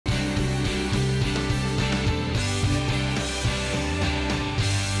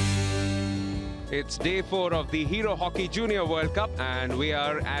It's day 4 of the Hero Hockey Junior World Cup, and we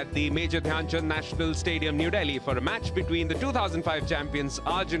are at the Major Dhyan Chand National Stadium, New Delhi, for a match between the 2005 champions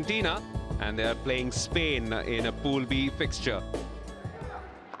Argentina, and they are playing Spain in a Pool B fixture.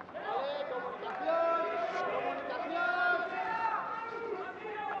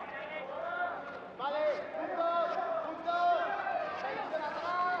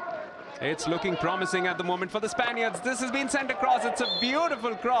 It's looking promising at the moment for the Spaniards. This has been sent across. It's a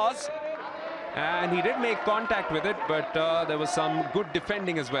beautiful cross. And he did make contact with it, but there was some good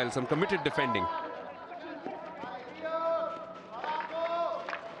defending as well, some committed defending.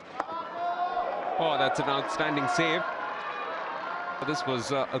 Oh, that's an outstanding save. This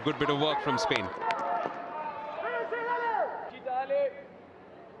was a good bit of work from Spain.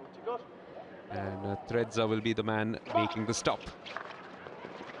 And Trezza will be the man making the stop.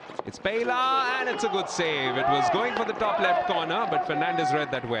 It's Peillat, and it's a good save. It was going for the top left corner, but Fernandez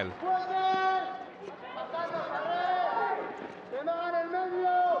read that well.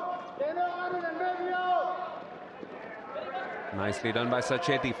 Nicely done by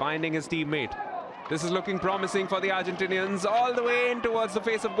Sacchetti, finding his teammate. This is looking promising for the Argentinians, all the way in towards the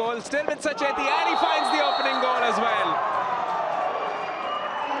face of goal. Still with Sacchetti, and he finds the opening goal as well.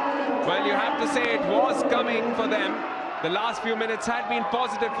 Well, you have to say it was coming for them. The last few minutes had been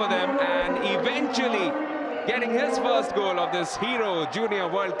positive for them, and eventually getting his first goal of this Hero Junior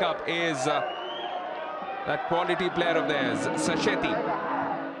World Cup is that quality player of theirs, Sacchetti.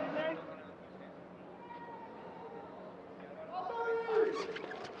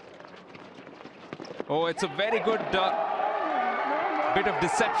 Oh, it's a very good bit of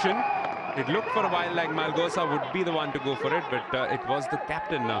deception. It looked for a while like Malgosa would be the one to go for it, but it was the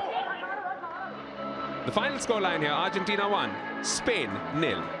captain now. The final scoreline here, Argentina 1, Spain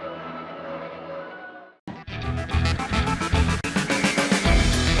 0.